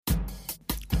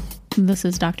This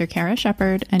is Dr. Kara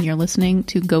Shepard, and you're listening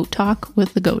to Goat Talk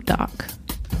with the Goat Doc.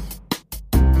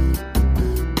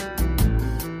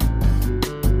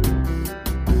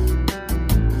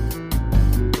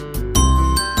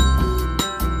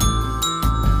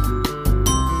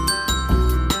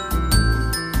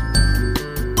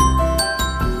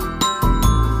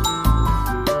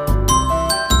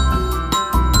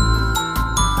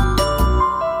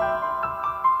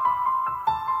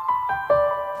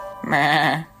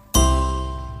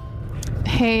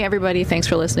 Hey everybody, thanks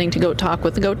for listening to Goat Talk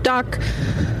with the Goat Doc.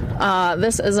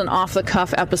 This is an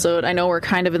off-the-cuff episode. I know we're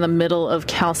kind of in the middle of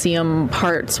calcium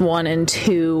parts 1 and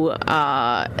 2,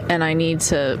 and I need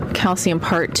to calcium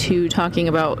part 2, talking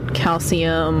about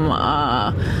calcium,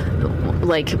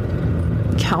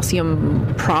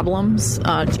 calcium problems,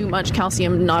 too much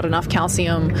calcium, not enough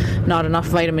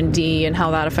vitamin D, and how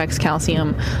that affects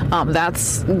calcium.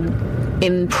 That's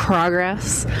in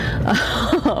progress.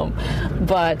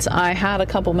 But I had a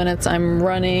couple minutes. I'm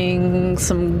running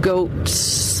some goat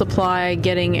supply,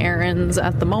 getting errands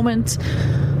at the moment,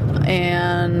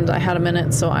 and I had a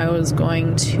minute, so I was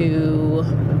going to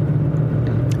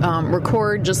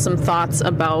record just some thoughts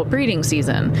about breeding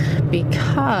season,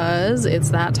 because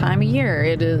it's that time of year.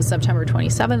 It is September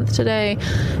 27th today,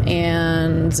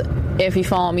 and if you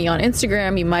follow me on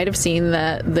Instagram, you might have seen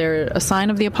that a sign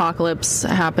of the apocalypse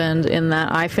happened, in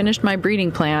that I finished my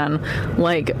breeding plan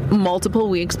like multiple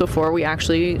weeks before we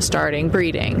actually starting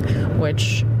breeding,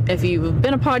 which, if you've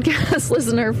been a podcast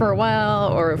listener for a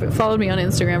while, or if you followed me on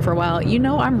Instagram for a while, you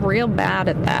know I'm real bad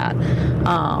at that.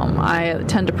 I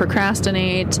tend to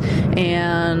procrastinate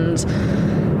and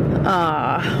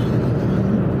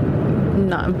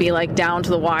not be like down to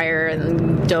the wire,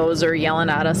 and does are yelling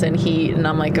at us in heat, and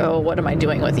I'm like, oh, what am I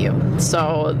doing with you?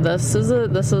 So this is a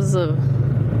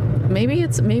maybe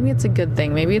it's a good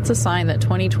thing. Maybe it's a sign that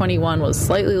 2021 was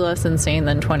slightly less insane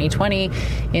than 2020,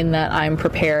 in that I'm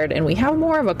prepared and we have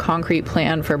more of a concrete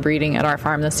plan for breeding at our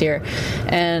farm this year.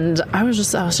 And I was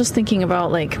just thinking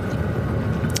about, like,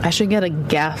 I should get a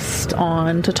guest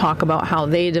on to talk about how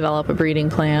they develop a breeding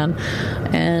plan,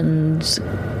 and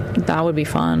that would be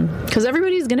fun, because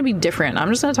everybody's going to be different. I'm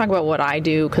just going to talk about what I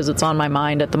do because it's on my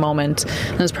mind at the moment,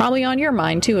 and it's probably on your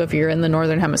mind too if you're in the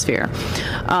Northern Hemisphere.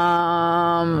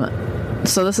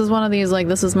 So this is one of these, like,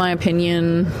 this is my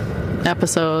opinion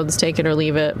episodes, take it or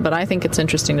leave it, but I think it's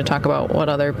interesting to talk about what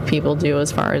other people do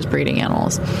as far as breeding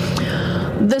animals.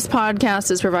 This podcast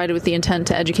is provided with the intent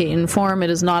to educate and inform. It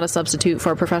is not a substitute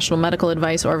for professional medical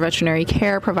advice or veterinary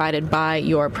care provided by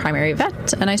your primary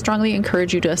vet, and I strongly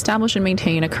encourage you to establish and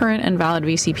maintain a current and valid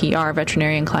VCPR,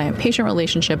 veterinarian client-patient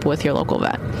relationship, with your local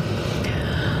vet.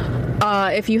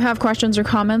 If you have questions or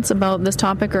comments about this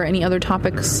topic or any other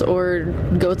topics or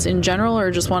goats in general, or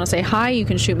just want to say hi, you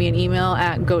can shoot me an email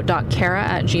at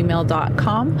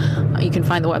goat.kara@gmail.com. You can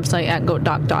find the website at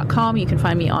goatdoc.com. You can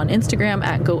find me on Instagram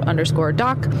at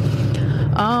goat_doc.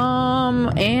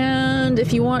 And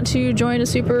if you want to join a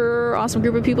super awesome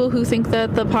group of people who think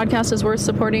that the podcast is worth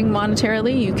supporting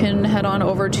monetarily, you can head on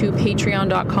over to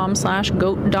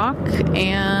patreon.com/goatdoc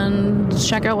and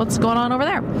check out what's going on over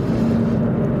there.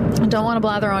 I don't want to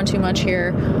blather on too much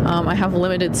here. I have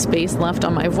limited space left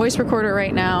on my voice recorder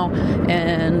right now,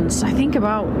 and I think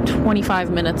about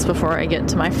 25 minutes before I get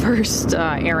to my first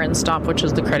errand stop, which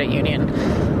is the credit union.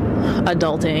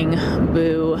 Adulting.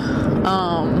 Boo.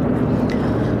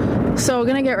 So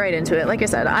gonna get right into it. Like I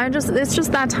said, it's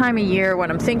just that time of year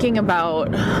when I'm thinking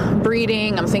about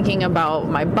breeding, I'm thinking about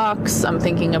my bucks, I'm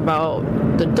thinking about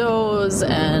the does,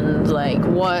 and like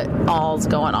what all's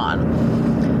going on.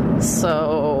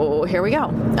 So here we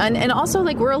go. And also,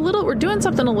 like, we're doing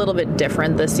something a little bit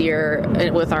different this year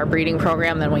with our breeding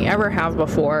program than we ever have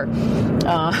before,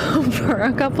 for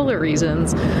a couple of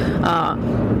reasons.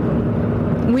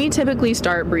 We typically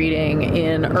start breeding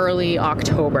in early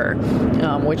October,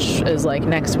 which is like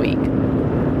next week.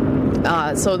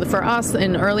 So for us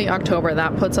in early October,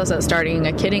 that puts us at starting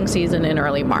a kidding season in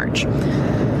early March.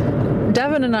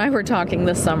 Devin and I were talking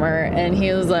this summer, and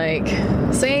he was like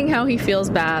saying how he feels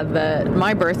bad that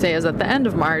my birthday is at the end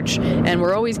of March, and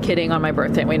we're always kidding on my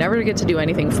birthday. We never get to do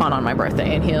anything fun on my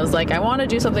birthday. And he was like, I want to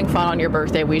do something fun on your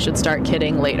birthday. We should start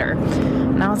kidding later.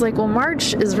 And I was like, well,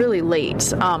 March is really late.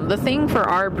 The thing for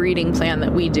our breeding plan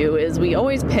that we do is we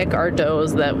always pick our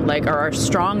does that like are our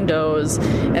strong does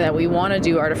and that we want to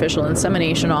do artificial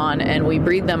insemination on, and we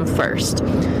breed them first.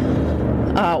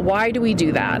 Why do we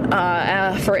do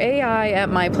that? For AI at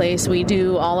my place, we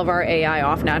do all of our AI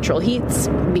off natural heats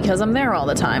because I'm there all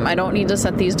the time. I don't need to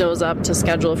set these does up to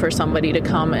schedule for somebody to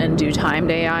come and do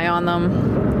timed AI on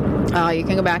them. You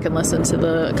can go back and listen to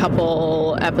the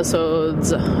couple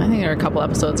episodes. I think there are a couple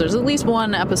episodes. There's at least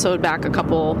one episode back a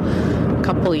couple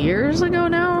years ago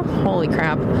now. Holy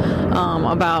crap.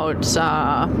 About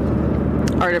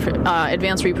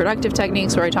advanced reproductive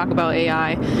techniques, where I talk about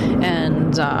AI,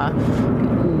 and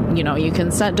you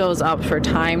can set does up for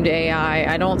timed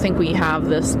AI. I don't think we have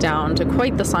this down to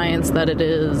quite the science that it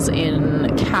is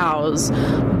in cows,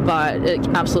 but it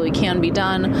absolutely can be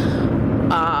done.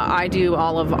 I do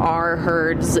all of our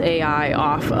herds AI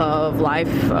off of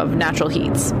natural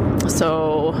heats.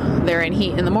 So they're in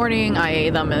heat in the morning.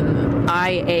 I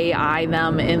AI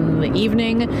them in the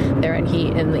evening. They're in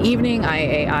heat in the evening. I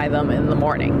AI them in the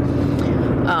morning.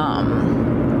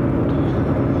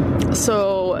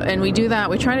 And we do that.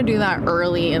 We try to do that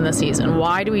early in the season.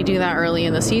 Why do we do that early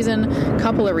in the season? A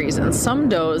couple of reasons. Some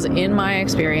does, in my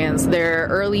experience, their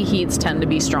early heats tend to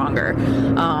be stronger.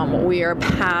 We are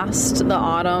past the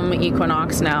autumn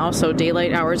equinox now, so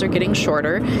daylight hours are getting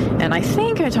shorter. And I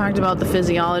think I talked about the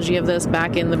physiology of this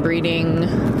back in the breeding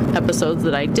episodes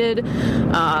that I did.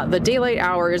 The daylight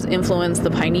hours influence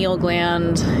the pineal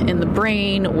gland in the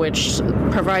brain, which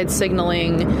provides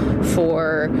signaling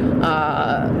for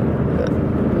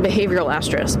behavioral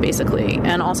estrus, basically,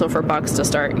 and also for bucks to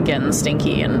start getting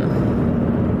stinky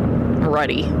and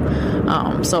ruddy.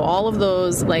 So all of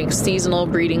those seasonal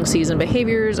breeding season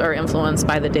behaviors are influenced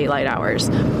by the daylight hours.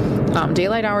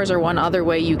 Daylight hours are one other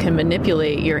way you can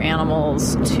manipulate your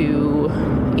animals to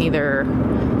either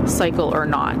cycle or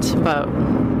not, but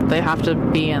they have to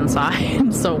be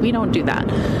inside, so we don't do that.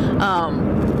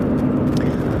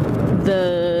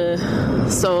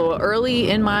 So early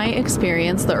in my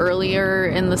experience, the earlier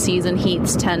in the season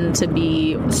heats tend to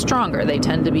be stronger. They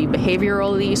tend to be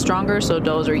behaviorally stronger. So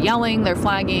does are yelling, they're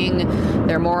flagging,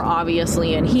 they're more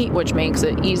obviously in heat, which makes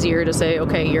it easier to say,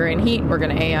 okay, you're in heat, we're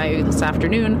going to AI you this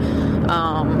afternoon.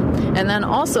 And then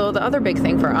also the other big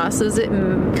thing for us is it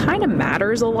kind of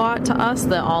matters a lot to us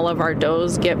that all of our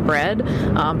does get bred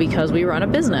because we run a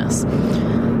business.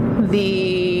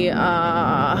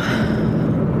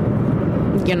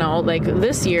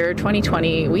 This year,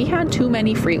 2020, we had too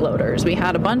many freeloaders. We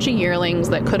had a bunch of yearlings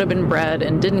that could have been bred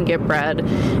and didn't get bred,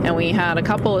 and we had a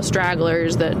couple of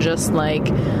stragglers that just they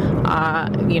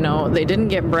didn't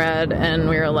get bred, and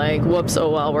we were like, whoops,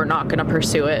 oh well, we're not going to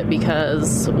pursue it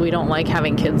because we don't like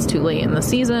having kids too late in the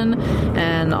season.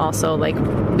 And also,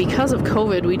 because of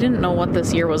COVID, we didn't know what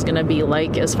this year was going to be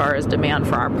like as far as demand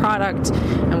for our product,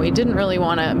 and we didn't really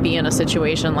want to be in a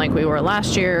situation like we were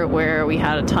last year where we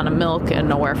had a ton of milk and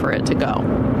nowhere for it to go.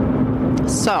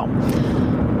 So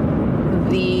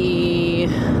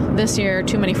this year,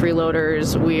 too many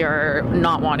freeloaders. We are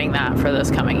not wanting that for this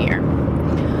coming year.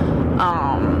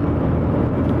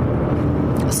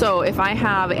 So if I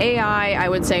have AI, I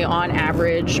would say on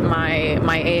average my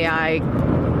AI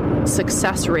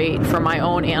success rate for my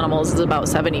own animals is about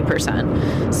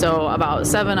 70%. So about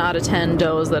 7 out of 10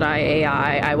 does that I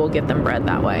AI, I will get them bred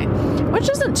that way, which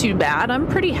isn't too bad. I'm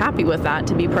pretty happy with that,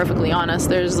 to be perfectly honest.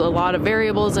 There's a lot of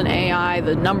variables in AI,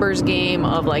 the numbers game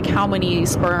of how many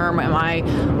sperm am I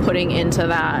putting into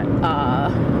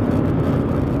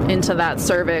that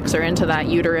cervix or into that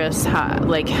uterus,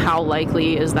 how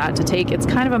likely is that to take. It's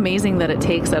kind of amazing that it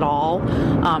takes at all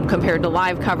compared to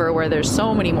live cover where there's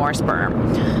so many more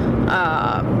sperm.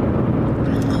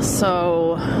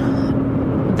 So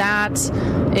that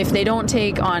if they don't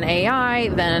take on AI,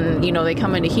 then they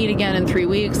come into heat again in 3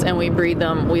 weeks and we breed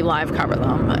them, we live cover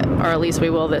them, or at least we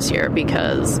will this year,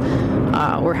 because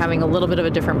we're having a little bit of a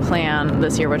different plan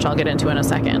this year, which I'll get into in a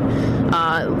second.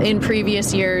 In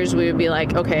previous years, we would be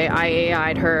like, okay, I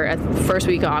AI'd her at the first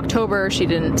week of October. She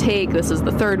didn't take. This is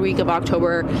the third week of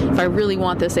October. If I really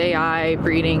want this AI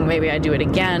breeding, maybe I do it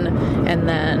again. And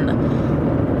then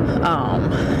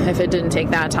if it didn't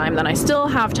take that time, then I still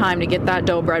have time to get that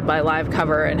doe bred by live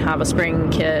cover and have a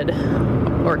spring kid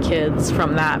or kids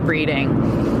from that breeding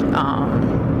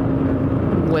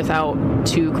without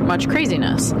too much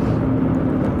craziness.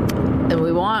 And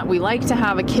we like to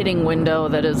have a kidding window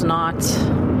that is not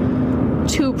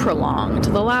too prolonged.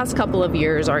 The last couple of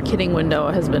years, our kidding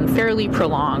window has been fairly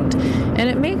prolonged, and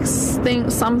it makes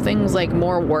some things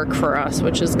more work for us,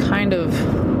 which is kind of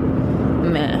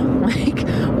meh.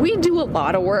 We do a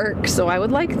lot of work, so I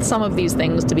would like some of these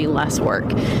things to be less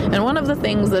work. And one of the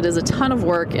things that is a ton of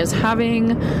work is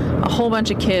having a whole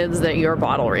bunch of kids that you're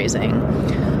bottle raising.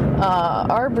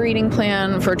 Our breeding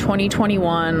plan for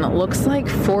 2021 looks like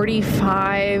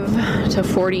 45 to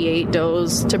 48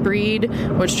 does to breed,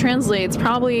 which translates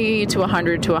probably to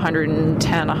 100 to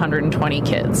 110, 120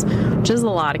 kids, which is a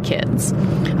lot of kids.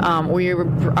 We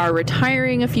are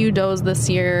retiring a few does this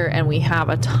year, and we have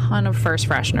a ton of first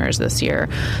fresheners this year.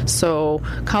 So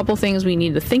a couple things we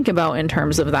need to think about in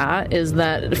terms of that is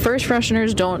that first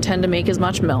fresheners don't tend to make as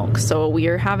much milk, so we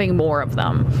are having more of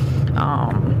them.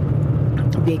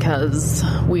 Because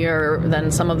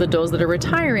some of the does that are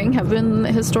retiring have been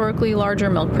historically larger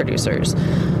milk producers.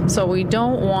 So we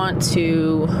don't want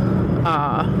to,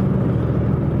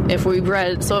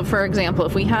 for example,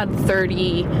 if we had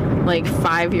 30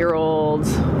 5-year-old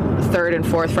third and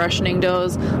fourth freshening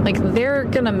does, they're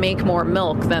gonna make more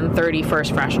milk than 30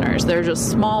 first fresheners. They're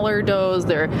just smaller does.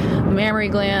 Their mammary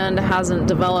gland hasn't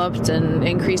developed and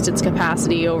increased its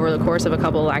capacity over the course of a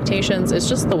couple of lactations. It's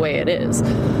just the way it is.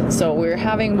 So we're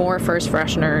having more first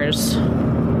fresheners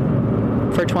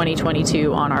for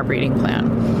 2022 on our breeding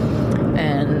plan.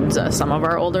 And some of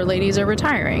our older ladies are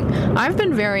retiring. I've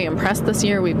been very impressed this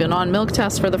year. We've been on milk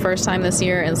tests for the first time this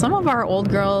year, and some of our old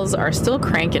girls are still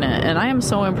cranking it, and I am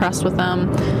so impressed with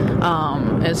them.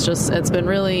 It's been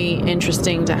really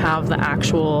interesting to have the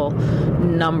actual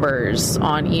numbers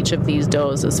on each of these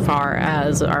does as far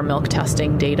as our milk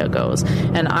testing data goes.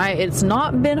 And it's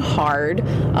not been hard.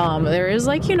 There is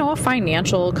a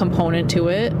financial component to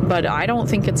it, but I don't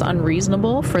think it's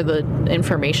unreasonable for the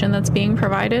information that's being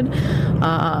provided.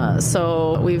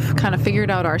 So we've kind of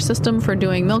figured out our system for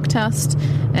doing milk tests,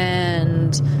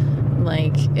 and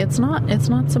it's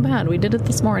not so bad. We did it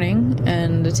this morning,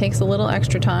 and it takes a little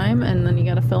extra time, and then you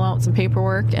got to fill out some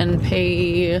paperwork and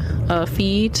pay a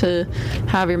fee to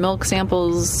have your milk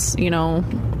samples,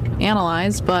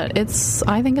 analyzed, but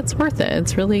I think it's worth it.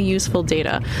 It's really useful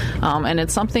data, and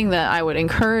it's something that I would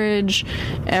encourage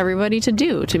everybody to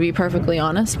do, to be perfectly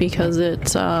honest, because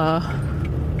it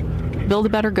build a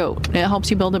better goat. It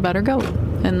helps you build a better goat,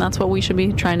 and that's what we should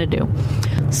be trying to do.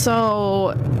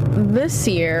 So this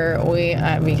year,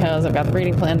 because I've got the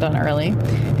breeding plan done early,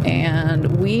 and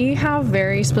we have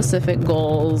very specific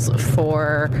goals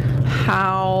for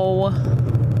how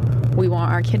we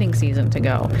want our kidding season to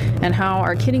go. And how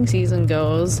our kidding season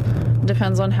goes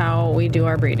depends on how we do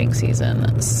our breeding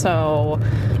season. So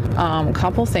a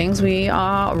couple things we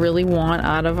really want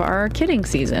out of our kidding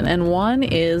season. And one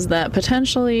is that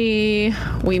potentially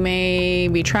we may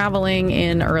be traveling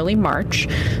in early March.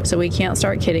 So we can't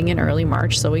start kidding in early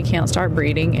March. So we can't start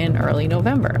breeding in early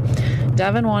November.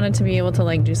 Devin wanted to be able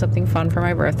to do something fun for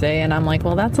my birthday. And I'm like,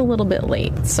 well, that's a little bit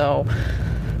late. So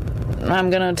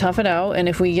I'm going to tough it out, and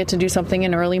if we get to do something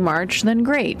in early March, then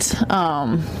great.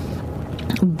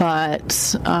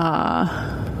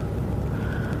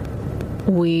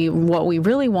 What we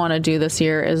really want to do this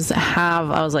year is I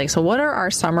was like, so what are our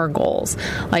summer goals?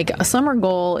 A summer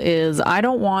goal is I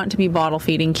don't want to be bottle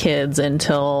feeding kids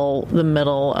until the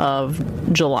middle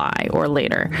of July or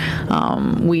later.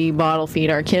 We bottle feed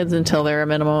our kids until they're a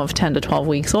minimum of 10 to 12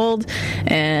 weeks old.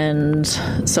 And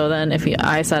so then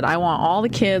I said, I want all the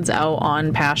kids out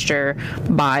on pasture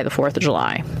by the 4th of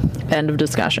July. End of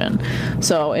discussion.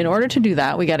 So in order to do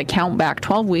that, we got to count back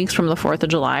 12 weeks from the 4th of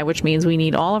July, which means we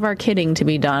need all of our kidding to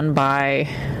be done by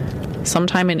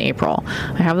sometime in April.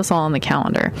 I have this all on the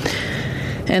calendar.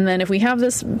 And then if we have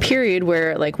this period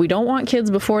where we don't want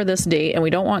kids before this date and we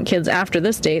don't want kids after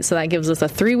this date, so that gives us a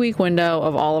 3-week window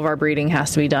of all of our breeding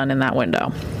has to be done in that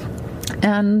window.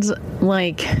 And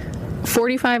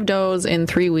 45 does in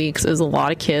 3 weeks is a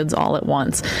lot of kids all at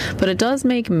once, but it does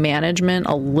make management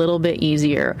a little bit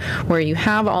easier, where you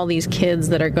have all these kids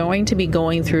that are going to be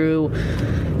going through,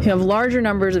 you have larger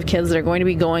numbers of kids that are going to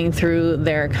be going through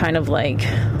their kind of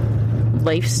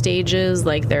life stages,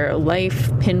 their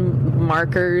life pin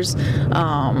markers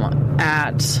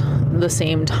at the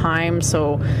same time.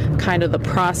 So kind of the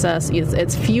process is,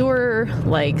 it's fewer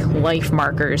life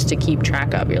markers to keep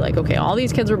track of. You're okay, all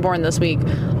these kids were born this week,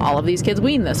 all of these kids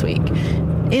weaned this week.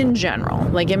 In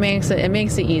general, it makes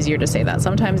it easier to say that.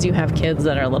 Sometimes you have kids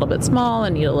that are a little bit small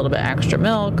and need a little bit extra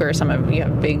milk, or you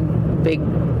have big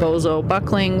bozo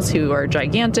bucklings who are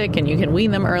gigantic and you can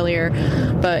wean them earlier.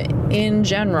 But in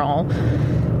general,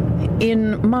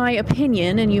 in my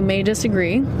opinion, and you may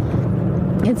disagree,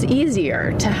 it's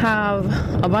easier to have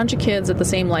a bunch of kids at the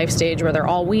same life stage where they're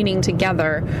all weaning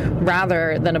together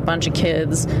rather than a bunch of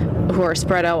kids who are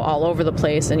spread out all over the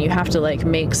place and you have to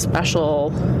make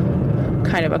special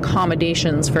kind of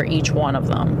accommodations for each one of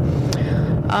them.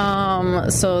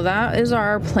 So that is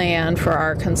our plan for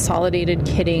our consolidated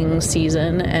kidding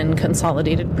season and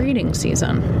consolidated breeding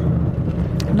season.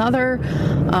 Another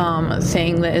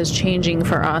thing that is changing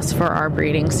for us for our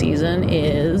breeding season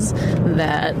is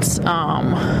that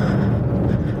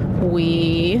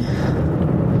we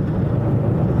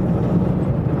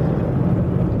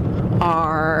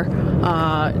are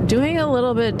doing a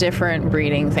little bit different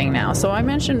breeding thing now. So I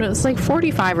mentioned it's like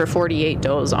 45 or 48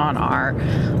 does on our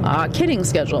kidding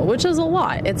schedule, which is a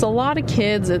lot. It's a lot of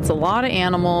kids. It's a lot of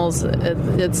animals.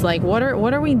 It's like, what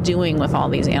are we doing with all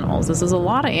these animals? This is a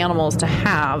lot of animals to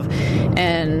have.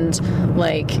 And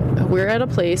like, we're at a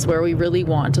place where we really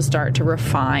want to start to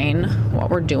refine what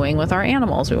we're doing with our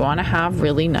animals. We want to have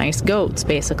really nice goats,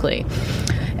 basically.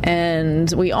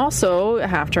 And we also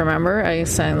have to remember, I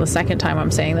said the second time I'm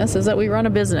saying this, is that we run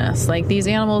a business. Like, these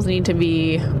animals need to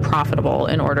be profitable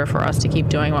in order for us to keep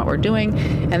doing what we're doing.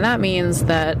 And that means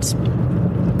that,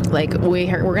 like, we're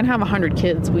going to have 100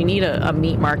 kids. We need a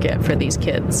meat market for these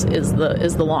kids is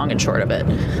the long and short of it.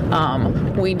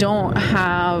 We don't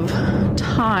have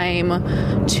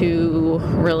time to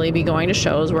really be going to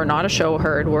shows. We're not a show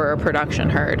herd. We're a production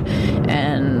herd.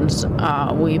 And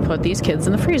we put these kids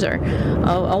in the freezer,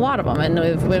 a lot of them. And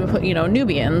we've been put,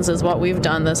 Nubians is what we've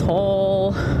done this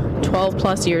whole 12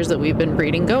 plus years that we've been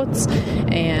breeding goats.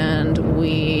 And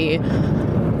we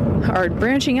are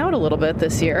branching out a little bit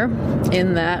this year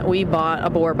in that we bought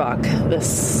a boar buck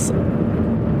this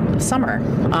summer.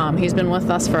 He's been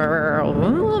with us for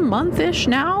a month-ish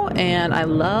now, and I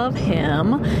love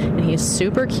him, and he's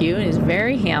super cute, and he's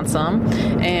very handsome,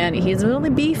 and he's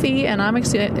really beefy, and I'm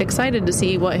excited to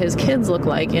see what his kids look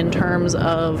like in terms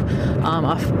of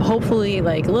hopefully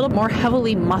like a little more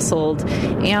heavily muscled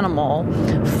animal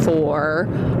for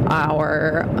our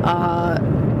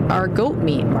goat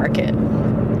meat market.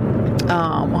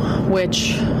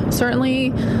 Which certainly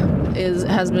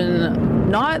has been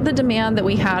not the demand that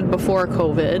we had before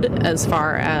COVID as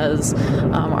far as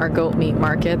our goat meat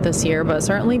market this year, but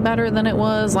certainly better than it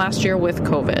was last year with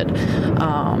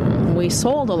COVID. We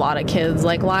sold a lot of kids,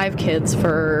 like live kids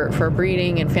for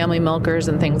breeding and family milkers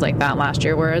and things like that last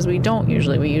year, whereas we don't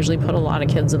usually. We usually put a lot of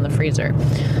kids in the freezer.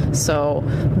 So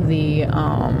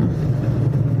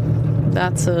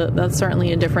that's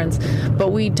certainly a difference.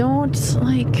 But we don't,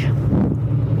 like,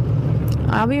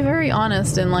 I'll be very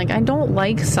honest, and like, I don't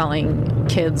like selling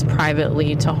kids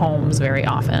privately to homes very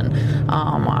often.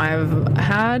 I've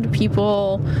had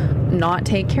people not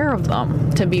take care of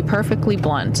them, to be perfectly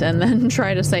blunt, and then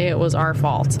try to say it was our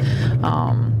fault.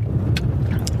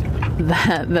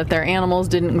 That their animals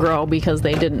didn't grow because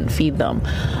they didn't feed them,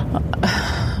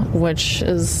 which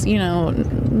is,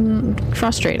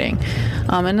 frustrating.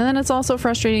 And then it's also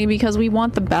frustrating because we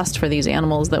want the best for these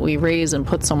animals that we raise and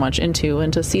put so much into,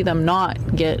 and to see them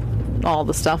not get all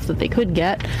the stuff that they could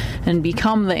get and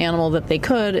become the animal that they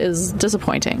could is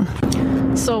disappointing.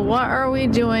 So what are we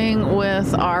doing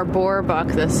with our boar buck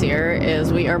this year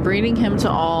is we are breeding him to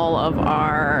all of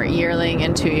our yearling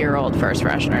and 2-year-old first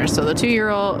fresheners. So the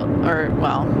 2-year-old,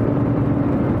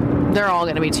 they're all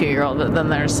going to be 2-year-old, but then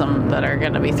there's some that are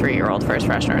going to be 3-year-old first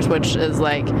fresheners, which is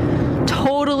like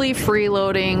totally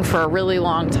freeloading for a really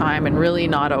long time and really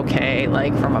not okay,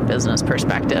 like from a business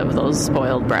perspective, those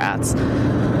spoiled brats.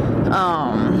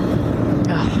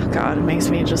 Oh God, it makes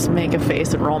me just make a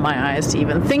face and roll my eyes to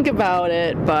even think about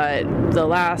it. But the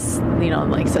last,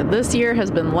 like I said, this year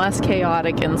has been less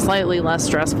chaotic and slightly less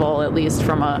stressful, at least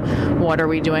from a what are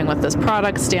we doing with this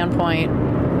product standpoint.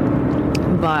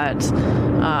 But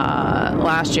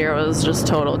last year was just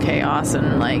total chaos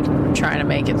and like trying to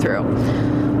make it through.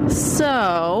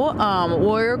 So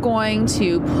we're going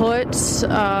to put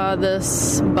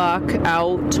this buck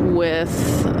out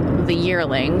with the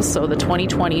yearlings, so the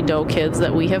 2020 doe kids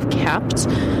that we have kept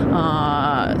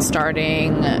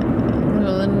starting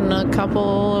in a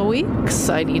couple of weeks.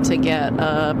 I need to get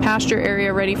a pasture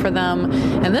area ready for them,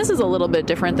 and this is a little bit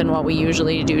different than what we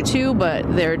usually do too, but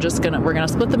we're gonna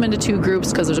split them into 2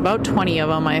 groups because there's about 20 of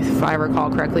them, if I recall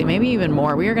correctly, maybe even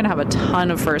more. We are gonna have a ton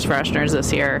of first fresheners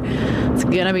this year. It's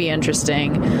gonna be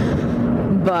interesting,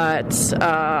 but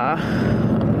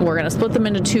we're going to split them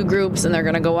into 2 groups, and they're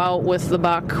going to go out with the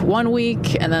buck one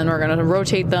week, and then we're going to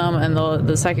rotate them, and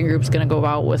the second group's going to go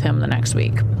out with him the next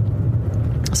week.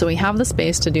 So we have the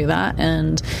space to do that,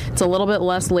 and it's a little bit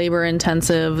less labor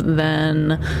intensive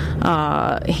than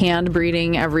hand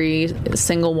breeding every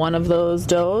single one of those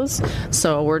does.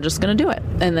 So we're just going to do it.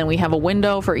 And then we have a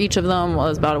window for each of them. Well,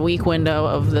 it's about a week window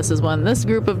of this is when this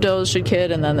group of does should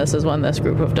kid, and then this is when this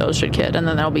group of does should kid. And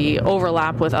then there'll be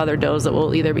overlap with other does that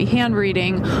will either be hand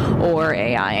breeding or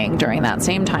AIing during that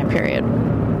same time period.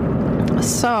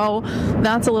 So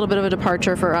that's a little bit of a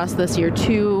departure for us this year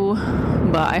too,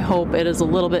 but I hope it is a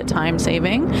little bit time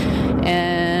saving.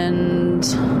 And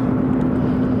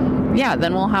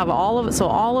then we'll have all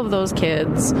of those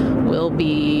kids will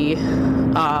be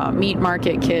meat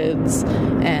market kids,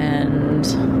 and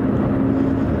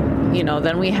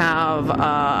then we have,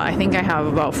 I think I have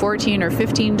about 14 or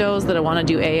 15 does that I want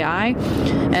to do AI.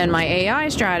 And my AI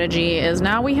strategy is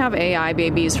now we have AI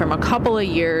babies from a couple of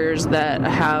years that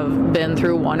have been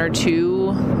through 1 or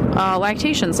 2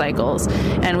 lactation cycles.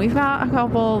 And we've got a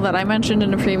couple that I mentioned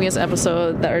in a previous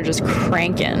episode that are just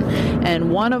cranking.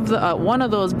 And one of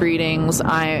those breedings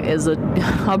is a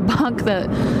buck that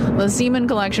the semen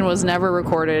collection was never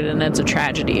recorded, and it's a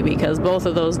tragedy because both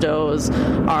of those does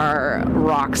are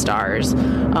rock stars.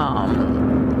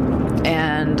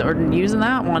 And or using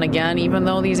that one again, even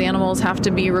though these animals have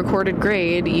to be recorded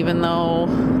grade, even though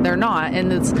they're not.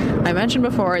 And I mentioned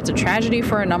before, it's a tragedy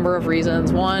for a number of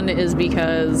reasons. One is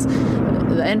because,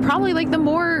 and probably like the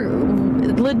more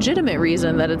legitimate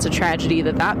reason that it's a tragedy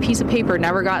that piece of paper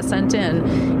never got sent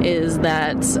in, is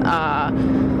that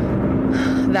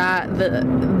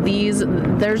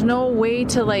there's no way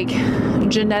to like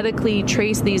genetically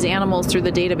trace these animals through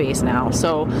the database now.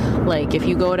 So like if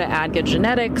you go to ADGA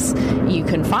Genetics, you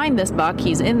can find this buck,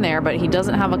 he's in there, but he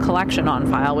doesn't have a collection on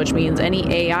file, which means any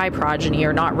AI progeny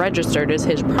are not registered as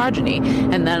his progeny.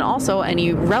 And then also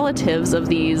any relatives of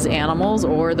these animals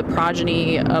or the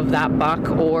progeny of that buck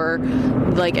or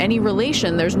like any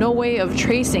relation, there's no way of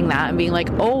tracing that and being like,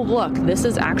 oh look, this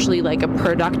is actually like a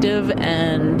productive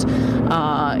and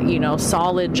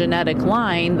solid genetic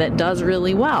line that does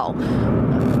really well.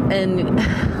 And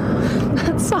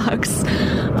that sucks.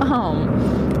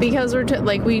 Because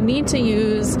we need to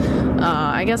use,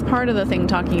 I guess part of the thing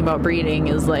talking about breeding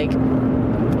is like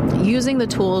using the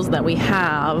tools that we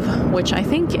have, which I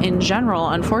think in general,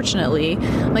 unfortunately,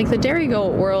 like the dairy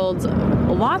goat world,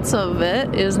 lots of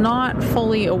it is not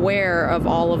fully aware of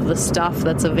all of the stuff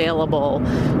that's available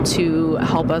to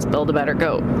help us build a better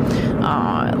goat.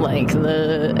 Like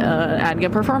the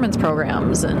ADGA performance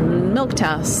programs and milk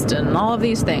test and all of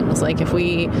these things. Like if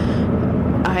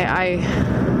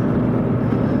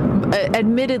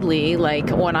admittedly, like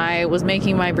when I was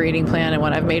making my breeding plan and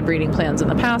when I've made breeding plans in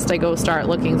the past, I go start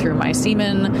looking through my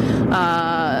semen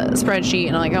spreadsheet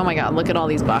and I'm like, oh my God, look at all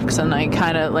these bucks. And I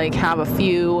kind of like have a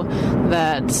few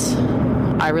that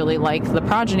I really like the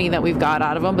progeny that we've got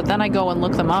out of them, but then I go and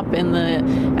look them up in the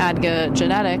ADGA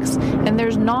Genetics, and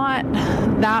there's not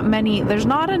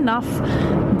enough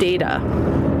data,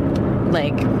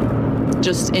 like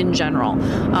just in general.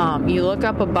 You look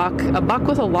up a buck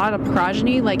with a lot of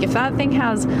progeny, like if that thing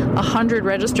has 100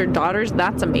 registered daughters,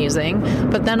 that's amazing,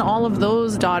 but then all of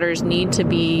those daughters need to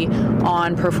be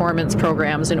on performance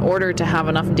programs in order to have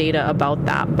enough data about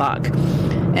that buck.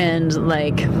 And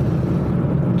like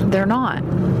they're not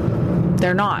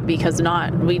because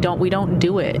we don't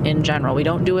do it in general. We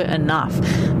don't do it enough.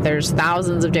 There's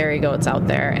thousands of dairy goats out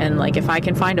there, and like if I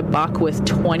can find a buck with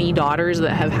 20 daughters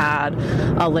that have had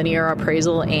a linear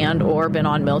appraisal and or been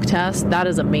on milk test, that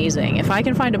is amazing. If I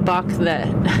can find a buck that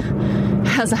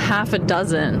has a half a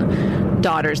dozen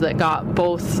daughters that got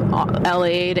both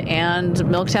LA'd and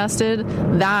milk tested,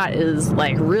 that is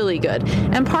like really good.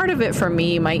 And part of it for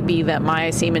me might be that my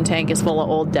semen tank is full of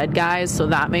old dead guys, so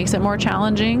that makes it more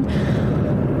challenging.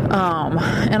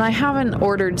 And I haven't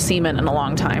ordered semen in a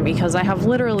long time because I have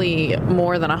literally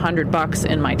more than 100 bucks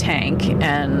in my tank,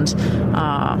 and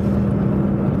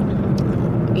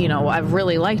I've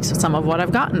really liked some of what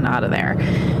I've gotten out of there.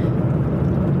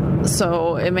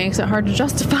 So it makes it hard to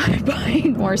justify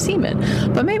buying more semen.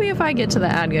 But maybe if I get to the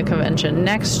ADGA convention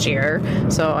next year,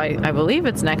 so I believe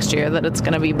it's next year that it's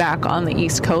going to be back on the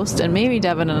East Coast, and maybe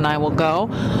Devin and I will go,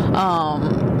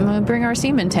 bring our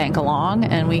semen tank along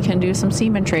and we can do some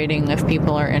semen trading if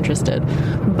people are interested.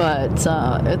 But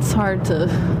it's hard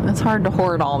to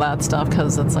hoard all that stuff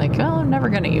because it's like, well, I'm never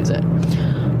going to use it.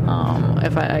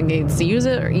 If I need to use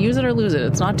it or lose it.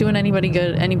 It's not doing anybody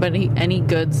any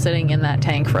good sitting in that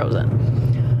tank frozen.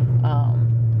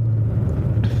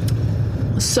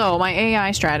 So my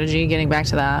AI strategy, getting back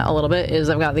to that a little bit, is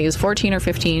I've got these 14 or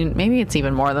 15, maybe it's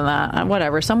even more than that,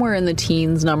 whatever, somewhere in the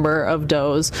teens number of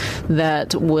does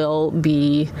that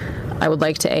I would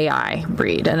like to AI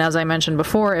breed. And as I mentioned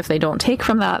before, if they don't take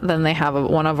from that, then they have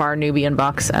one of our Nubian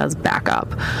bucks as backup.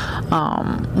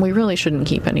 We really shouldn't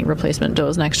keep any replacement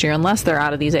does next year unless they're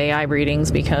out of these AI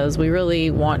breedings, because we really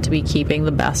want to be keeping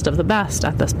the best of the best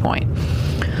at this point.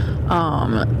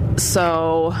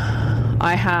 So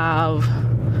I have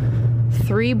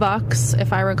 3 bucks,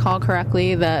 if I recall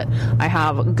correctly, that I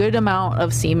have a good amount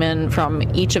of semen from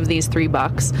each of these 3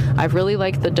 bucks. I've really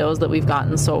liked the does that we've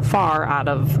gotten so far out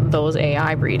of those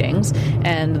AI breedings,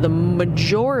 and the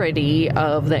majority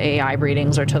of the AI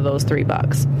breedings are to those 3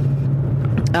 bucks.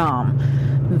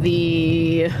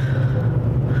 The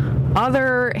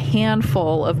other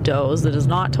handful of does that is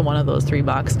not to one of those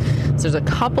 $3, so there's a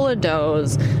couple of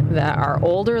does that are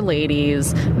older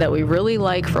ladies that we really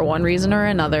like for one reason or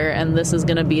another, and this is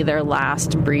going to be their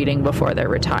last breeding before they're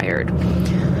retired.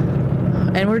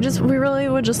 And we really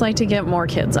would just like to get more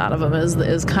kids out of them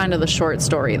is kind of the short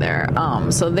story there.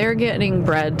 So they're getting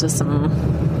bred to some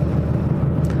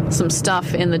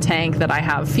stuff in the tank that I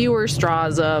have fewer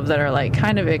straws of that are like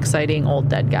kind of exciting old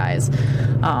dead guys.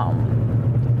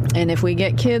 And if we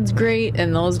get kids, great,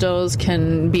 and those does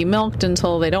can be milked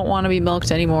until they don't want to be milked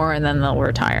anymore, and then they'll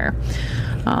retire.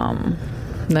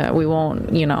 That we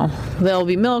won't, they'll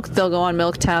be milked, they'll go on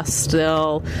milk tests,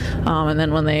 and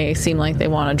then when they seem like they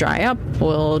want to dry up,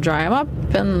 we'll dry them up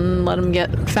and let them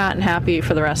get fat and happy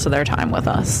for the rest of their time with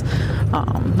us.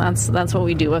 That's what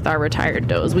we do with our retired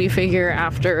does. We figure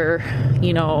after,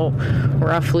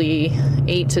 roughly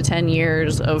 8 to 10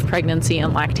 years of pregnancy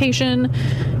and lactation,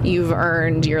 you've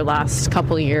earned your last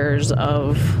couple years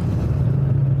of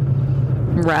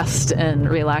rest and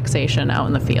relaxation out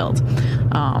in the field.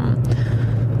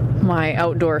 My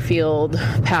outdoor field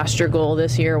pasture goal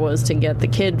this year was to get the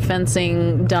kid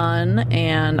fencing done,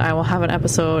 and I will have an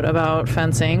episode about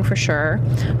fencing for sure,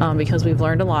 because we've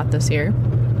learned a lot this year.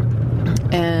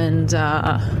 And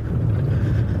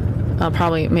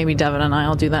maybe Devin and I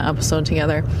will do that episode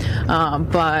together.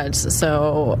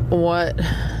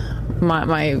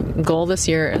 My goal this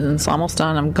year, and it's almost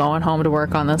done, I'm going home to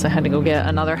work on this. I had to go get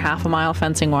another half a mile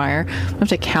fencing wire. I have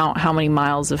to count how many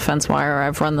miles of fence wire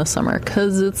I've run this summer,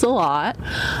 because it's a lot.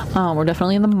 We're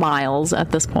definitely in the miles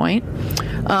at this point.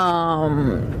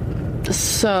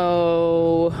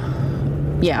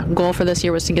 Goal for this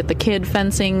year was to get the kid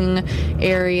fencing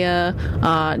area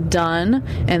done,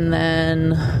 and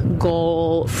then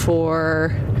goal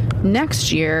for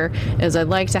next year is I'd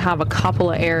like to have a couple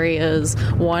of areas,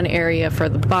 one area for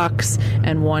the bucks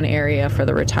and one area for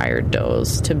the retired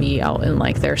does to be out in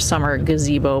like their summer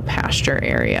gazebo pasture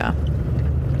area.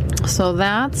 So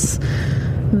that's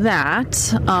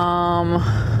that.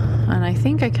 And I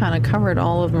think I kind of covered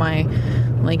all of my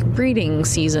breeding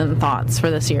season thoughts for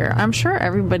this year. I'm sure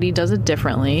everybody does it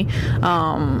differently. So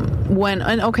then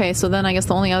I guess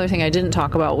the only other thing I didn't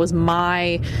talk about was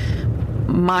my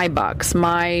bucks,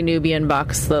 my Nubian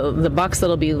bucks, the bucks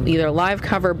that'll be either live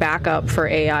cover backup for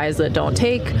AIs that don't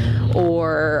take,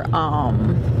 or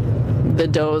the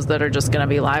does that are just going to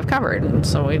be live covered. And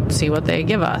so we see what they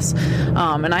give us.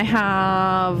 And I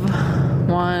have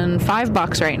 5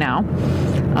 bucks right now.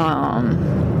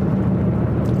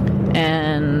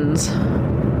 And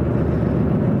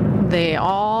they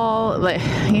all,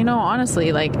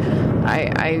 honestly,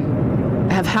 I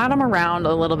have had them around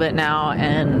a little bit now,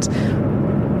 and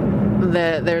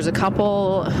there's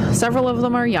several of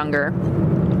them are younger,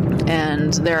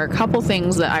 and there are a couple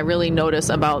things that I really notice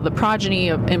about the progeny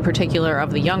in particular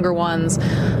of the younger ones,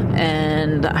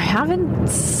 and I haven't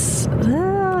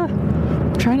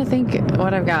I'm trying to think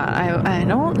what I've got. I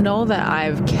don't know that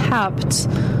I've kept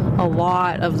a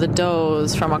lot of the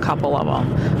does from a couple of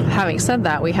them. Having said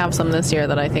that, we have some this year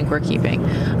that I think we're keeping.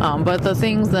 But the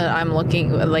things that I'm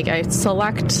looking, I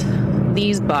select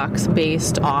these bucks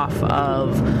based off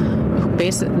of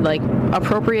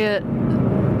appropriate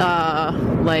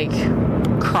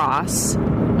cross.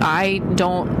 I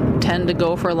don't tend to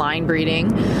go for line breeding.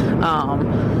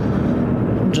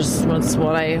 Just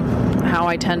how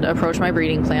I tend to approach my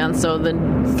breeding plan. So the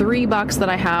 3 bucks that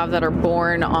I have that are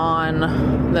born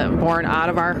out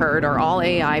of our herd are all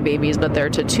AI babies, but they're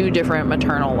to 2 different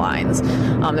maternal lines.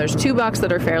 There's 2 bucks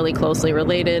that are fairly closely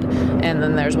related, and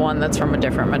then there's one that's from a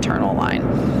different maternal line.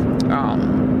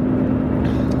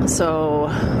 So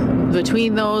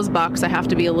between those bucks, I have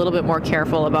to be a little bit more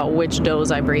careful about which does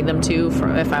I breed them to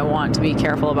if I want to be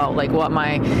careful about what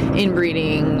my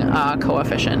inbreeding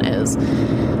coefficient is.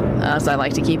 So I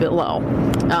like to keep it low.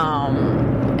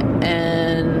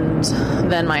 And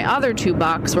then my other 2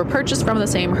 bucks were purchased from the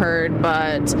same herd,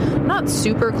 but not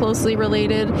super closely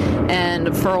related.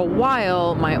 And for a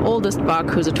while, my oldest buck,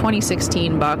 who's a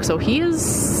 2016 buck, so he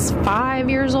is 5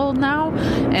 years old now,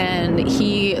 and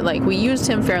we used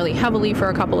him fairly heavily for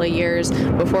a couple of years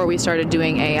before we started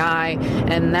doing AI,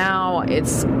 and now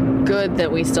it's good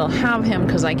that we still have him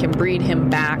because I can breed him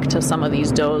back to some of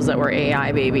these does that were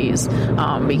AI babies,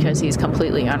 because he's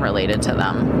completely unrelated to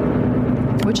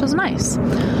them, which is nice.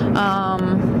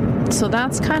 So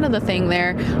that's kind of the thing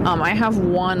there. I have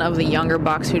one of the younger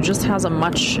bucks who just has in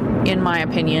my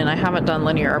opinion, I haven't done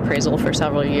linear appraisal for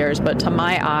several years, but to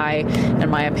my eye and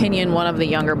my opinion, one of the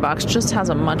younger bucks just has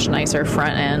a much nicer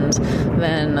front end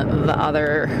than the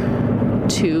other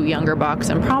 2 younger bucks,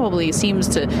 and probably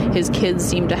his kids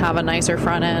seem to have a nicer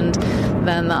front end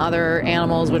than the other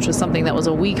animals, which was something that was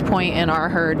a weak point in our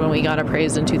herd when we got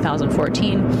appraised in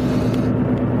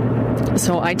 2014.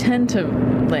 So I tend to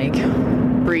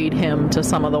breed him to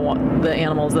some of the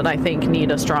animals that I think need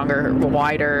a stronger,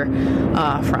 wider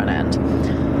front end.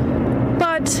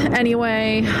 But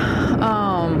anyway,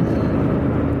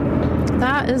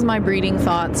 that is my breeding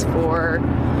thoughts for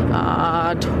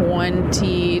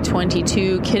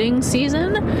 2022 kidding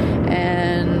season.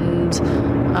 And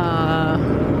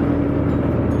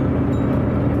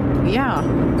yeah,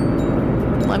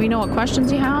 let me know what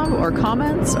questions you have or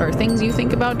comments or things you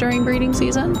think about during breeding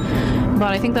season.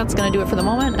 But I think that's going to do it for the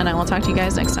moment, and I will talk to you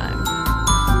guys next time.